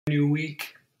New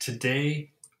week.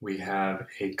 Today we have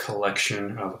a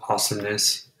collection of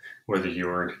awesomeness. Whether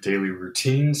you're into daily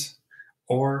routines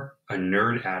or a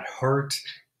nerd at heart,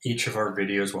 each of our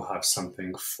videos will have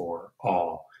something for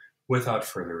all. Without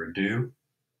further ado,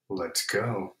 let's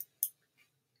go.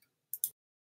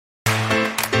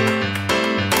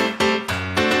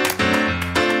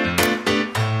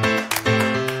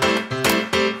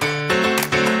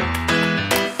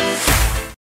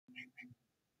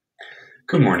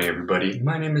 Good morning, everybody.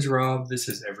 My name is Rob. This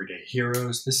is Everyday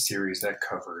Heroes, the series that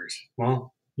covers,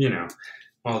 well,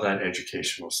 all that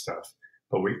educational stuff.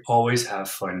 But we always have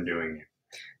fun doing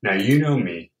it. Now, you know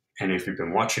me, and if you've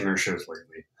been watching our shows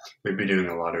lately, we've been doing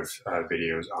a lot of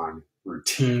videos on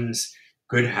routines,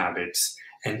 good habits,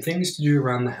 and things to do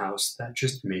around the house that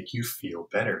just make you feel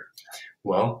better.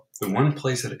 Well, the one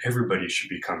place that everybody should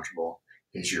be comfortable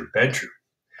is your bedroom.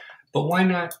 But why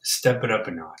not step it up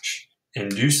a notch and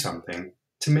do something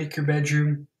to make your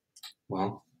bedroom,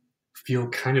 well, feel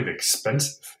kind of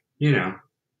expensive?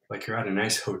 Like you're at a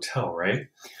nice hotel, right?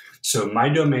 So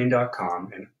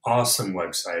mydomain.com, an awesome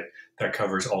website that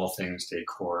covers all things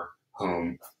decor,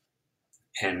 home,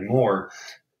 and more.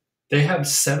 They have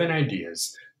 7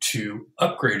 ideas to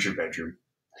upgrade your bedroom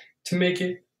to make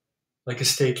it like a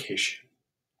staycation.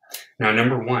 Now,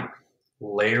 number 1,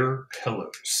 layer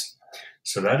pillows.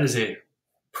 So that is a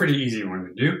pretty easy one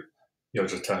to do. You'll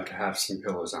just have to have some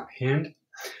pillows on hand.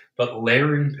 But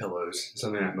layering pillows is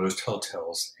something that most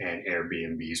hotels and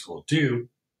Airbnbs will do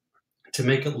to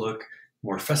make it look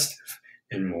more festive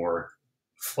and more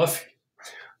fluffy.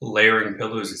 Layering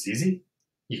pillows is easy.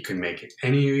 You can make it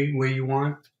any way you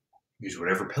want. Use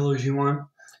whatever pillows you want.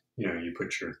 You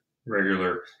put your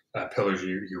regular pillows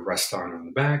you rest on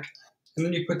the back, and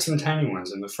then you put some tiny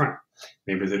ones in the front.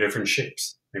 Maybe they're different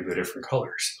shapes. Maybe they're different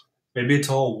colors. Maybe it's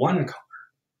all one color.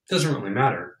 Doesn't really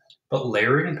matter. But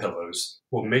layering pillows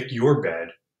will make your bed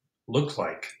look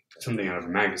like something out of a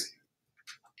magazine.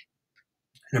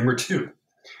 Number 2,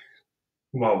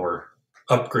 while we're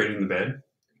upgrading the bed,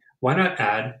 why not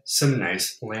add some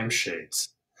nice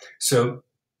lampshades? So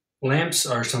lamps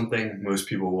are something most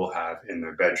people will have in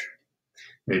their bedroom.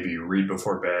 Maybe you read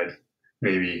before bed.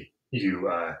 Maybe you,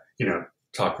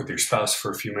 talk with your spouse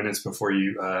for a few minutes before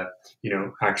you,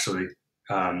 actually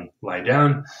lie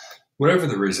down. Whatever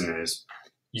the reason is,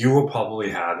 you will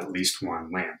probably have at least one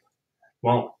lamp.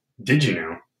 Well, did you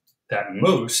know that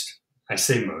most, I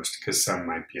say most because some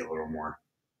might be a little more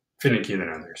finicky than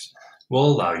others, will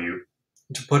allow you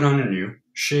to put on a new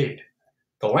shade.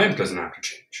 The lamp doesn't have to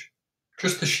change,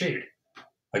 just the shade.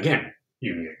 Again,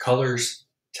 you can get colors,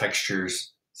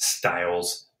 textures,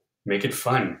 styles, make it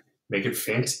fun, make it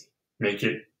fancy, make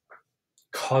it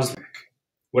cosmic.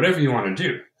 Whatever you want to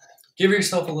do, give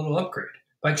yourself a little upgrade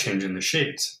by changing the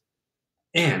shades.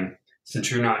 And since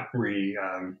you're not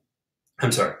buying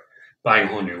a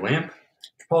whole new lamp,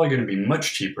 it's probably going to be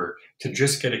much cheaper to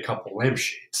just get a couple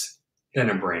lampshades than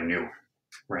a brand new one,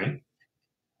 right?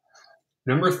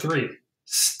 Number 3,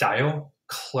 style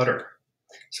clutter.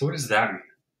 So what does that mean?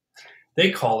 They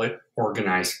call it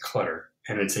organized clutter,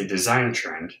 and it's a design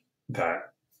trend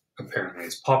that apparently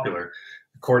is popular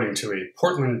according to a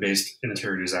Portland-based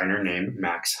interior designer named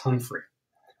Max Humphrey.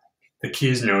 The key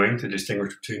is knowing to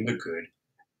distinguish between the good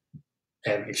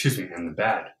and the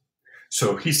bad.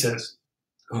 So he says,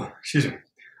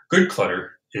 good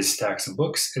clutter is stacks of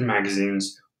books and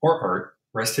magazines or art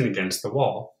resting against the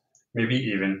wall, maybe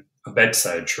even a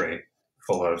bedside tray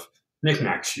full of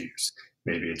knickknacks you use.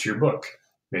 Maybe it's your book,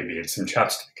 maybe it's some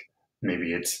chapstick,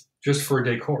 maybe it's just for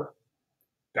decor.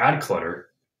 Bad clutter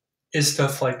is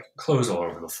stuff like clothes all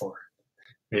over the floor.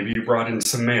 Maybe you brought in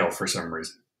some mail for some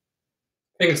reason.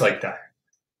 Things like that.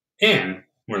 And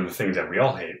one of the things that we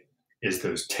all hate is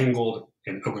those tangled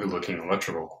and ugly-looking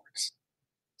electrical cords.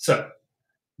 So,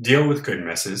 deal with good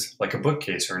messes like a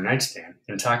bookcase or a nightstand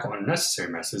and tackle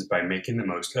unnecessary messes by making the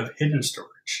most of hidden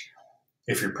storage.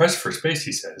 If you're pressed for space,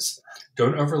 he says,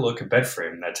 don't overlook a bed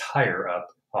frame that's higher up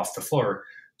off the floor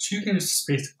so you can use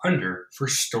space under for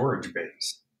storage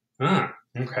bins.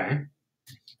 Okay.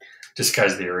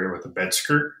 Disguise the area with a bed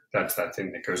skirt. That's that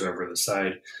thing that goes over the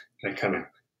side and it kind of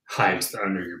hides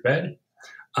under your bed.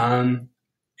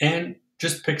 And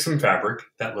just pick some fabric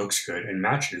that looks good and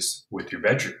matches with your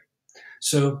bedroom.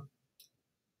 So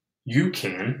you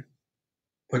can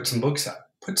put some books up,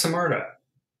 put some art up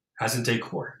as a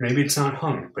decor. Maybe it's not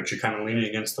hung, but you're kind of leaning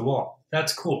against the wall.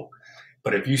 That's cool.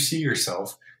 But if you see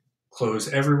yourself, clothes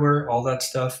everywhere, all that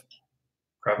stuff,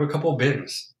 grab a couple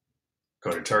bins.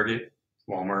 Go to Target,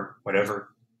 Walmart, whatever.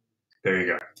 There you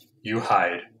go. You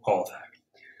hide all that.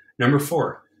 Number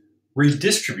 4,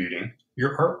 redistributing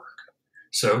your artwork.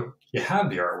 So you have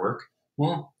the artwork,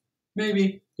 well,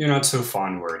 maybe you're not so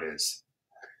fond where it is.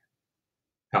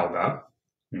 How about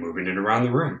moving it around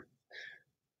the room?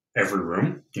 Every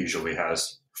room usually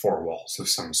has 4 walls of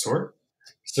some sort.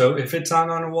 So if it's not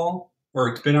on a wall, or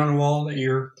it's been on a wall that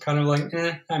you're kind of like,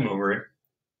 I'm over it,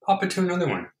 pop it to another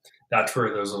one. That's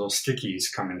where those little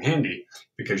stickies come in handy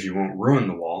because you won't ruin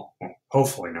the wall. Well,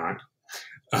 hopefully not.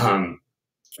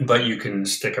 But you can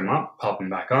stick them up, pop them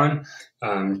back on.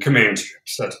 Command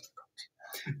strips, that's what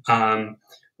they're called.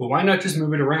 But why not just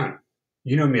move it around?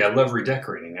 You know me, I love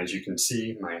redecorating. As you can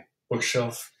see, my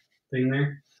bookshelf thing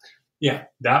there. Yeah,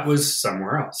 that was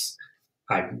somewhere else.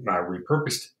 I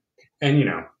repurposed it. And,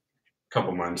 a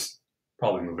couple months,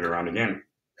 probably move it around again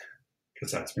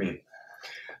because that's me.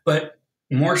 But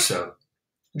more so,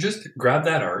 just grab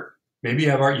that art. Maybe you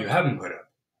have art you haven't put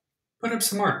up. Put up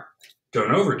some art.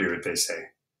 Don't overdo it, they say.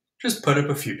 Just put up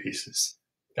a few pieces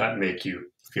that make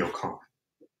you feel calm.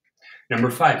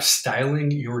 Number 5, styling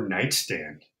your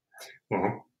nightstand.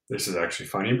 Well, this is actually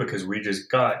funny because we just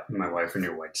got my wife a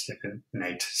new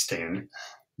nightstand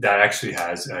that actually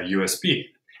has a USB.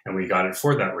 And we got it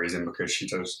for that reason because she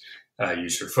does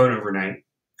use her phone overnight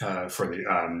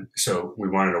so we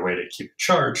wanted a way to keep it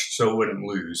charged so it wouldn't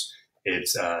lose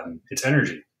its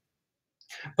energy.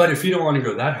 But if you don't want to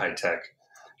go that high tech,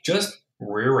 just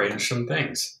rearrange some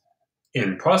things.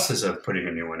 In process of putting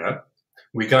a new one up,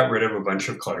 we got rid of a bunch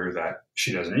of clutter that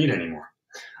she doesn't need anymore.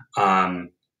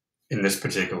 In this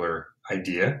particular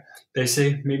idea, they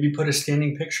say maybe put a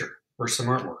standing picture or some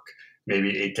artwork,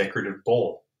 maybe a decorative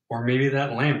bowl, or maybe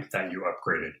that lamp that you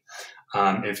upgraded.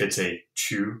 If it's a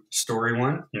 2-story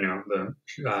one, the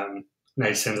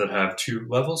nightstands that have 2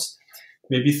 levels,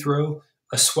 maybe throw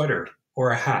a sweater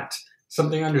or a hat,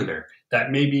 something under there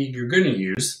that maybe you're going to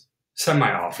use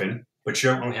semi-often, but you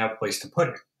don't really have a place to put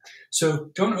it.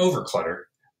 So don't overclutter,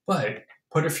 but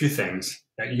put a few things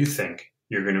that you think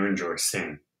you're going to enjoy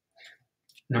seeing.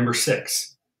 Number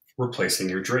 6, replacing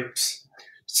your drapes.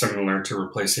 Similar to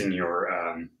replacing your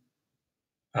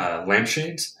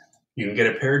lampshades, you can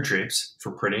get a pair of drapes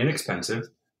for pretty inexpensive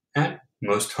at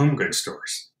most home goods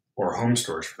stores, or home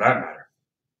stores for that matter.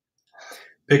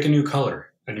 Pick a new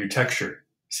color, a new texture.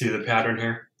 See the pattern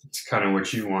here? It's kind of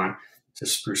what you want to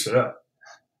spruce it up.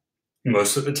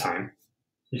 Most of the time,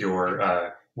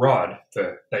 your rod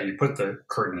that you put the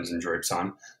curtains and drapes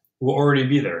on will already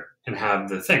be there and have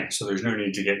the thing, so there's no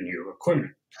need to get new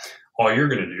equipment. All you're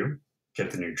going to do, get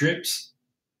the new drapes,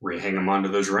 rehang them onto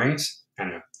those rings,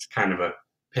 and it's kind of a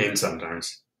pain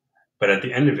sometimes. But at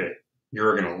the end of it,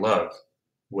 you're going to love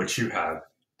what you have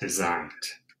designed.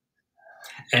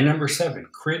 And number 7,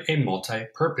 create a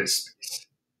multi-purpose space.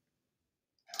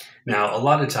 Now, a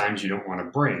lot of times you don't want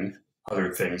to bring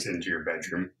other things into your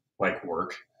bedroom, like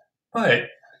work, but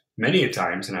many a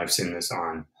times, and I've seen this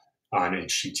on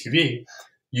HGTV,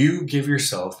 you give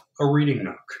yourself a reading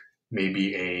nook.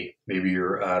 Maybe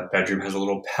your bedroom has a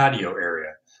little patio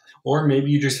area, or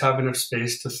maybe you just have enough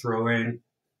space to throw in,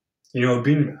 a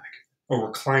beanbag, a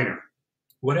recliner,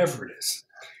 whatever it is.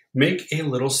 Make a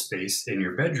little space in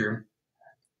your bedroom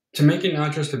to make it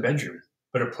not just a bedroom,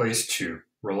 but a place to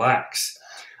relax.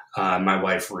 My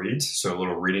wife reads, so a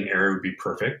little reading area would be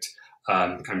perfect.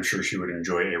 I'm sure she would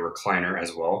enjoy a recliner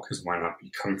as well, because why not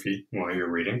be comfy while you're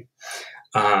reading?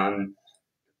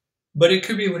 But it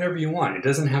could be whatever you want. It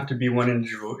doesn't have to be one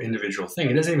individual thing.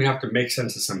 It doesn't even have to make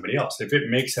sense to somebody else. If it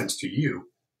makes sense to you,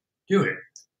 do it.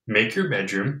 Make your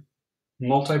bedroom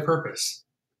multi-purpose,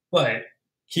 but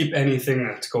keep anything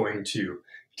that's going to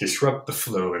disrupt the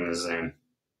flow and the zen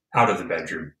out of the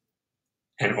bedroom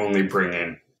and only bring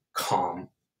in calm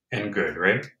and good,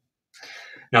 right?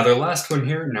 Now, their last one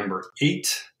here, number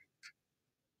 8,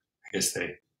 I guess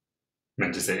they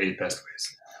meant to say 8 best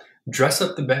ways. Dress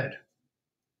up the bed.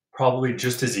 Probably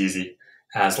just as easy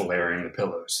as layering the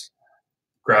pillows.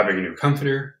 Grabbing a new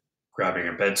comforter, grabbing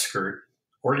a bed skirt,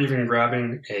 or even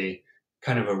grabbing a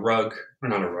kind of a rug, or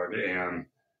not a rug,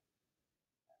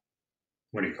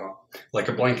 what do you call it? Like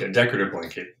a blanket, a decorative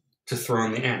blanket to throw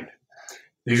in the end.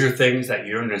 These are things that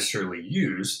you don't necessarily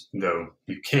use, though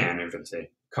you can if it's a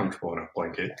comfortable enough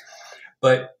blanket,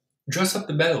 but dress up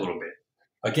the bed a little bit.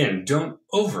 Again, don't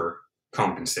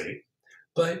overcompensate,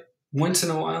 but once in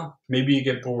a while, maybe you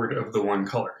get bored of the one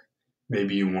color.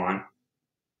 Maybe you want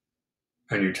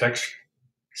a new texture.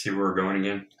 See where we're going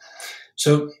again?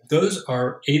 So those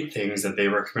are 8 things that they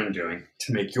recommend doing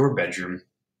to make your bedroom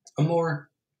a more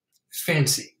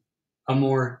fancy, a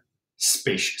more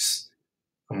spacious,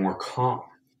 a more calm,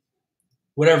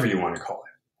 whatever you want to call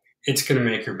it. It's going to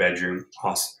make your bedroom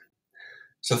awesome.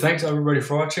 So thanks everybody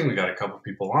for watching. We got a couple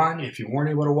people on. If you weren't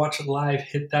able to watch it live,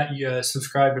 hit that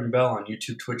subscribe and bell on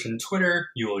YouTube, Twitch, and Twitter.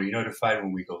 You will be notified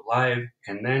when we go live,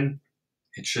 and then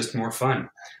it's just more fun.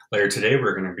 Later today,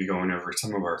 we're going to be going over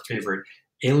some of our favorite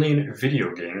Alien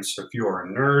video games. So if you are a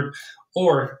nerd,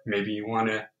 or maybe you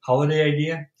want a holiday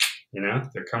idea,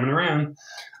 they're coming around.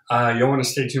 You'll want to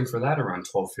stay tuned for that around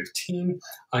 12:15.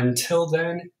 Until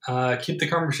then, keep the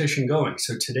conversation going.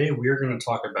 So today we are going to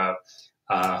talk about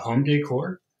home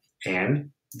decor and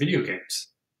video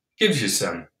games. Gives you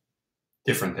some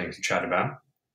different things to chat about.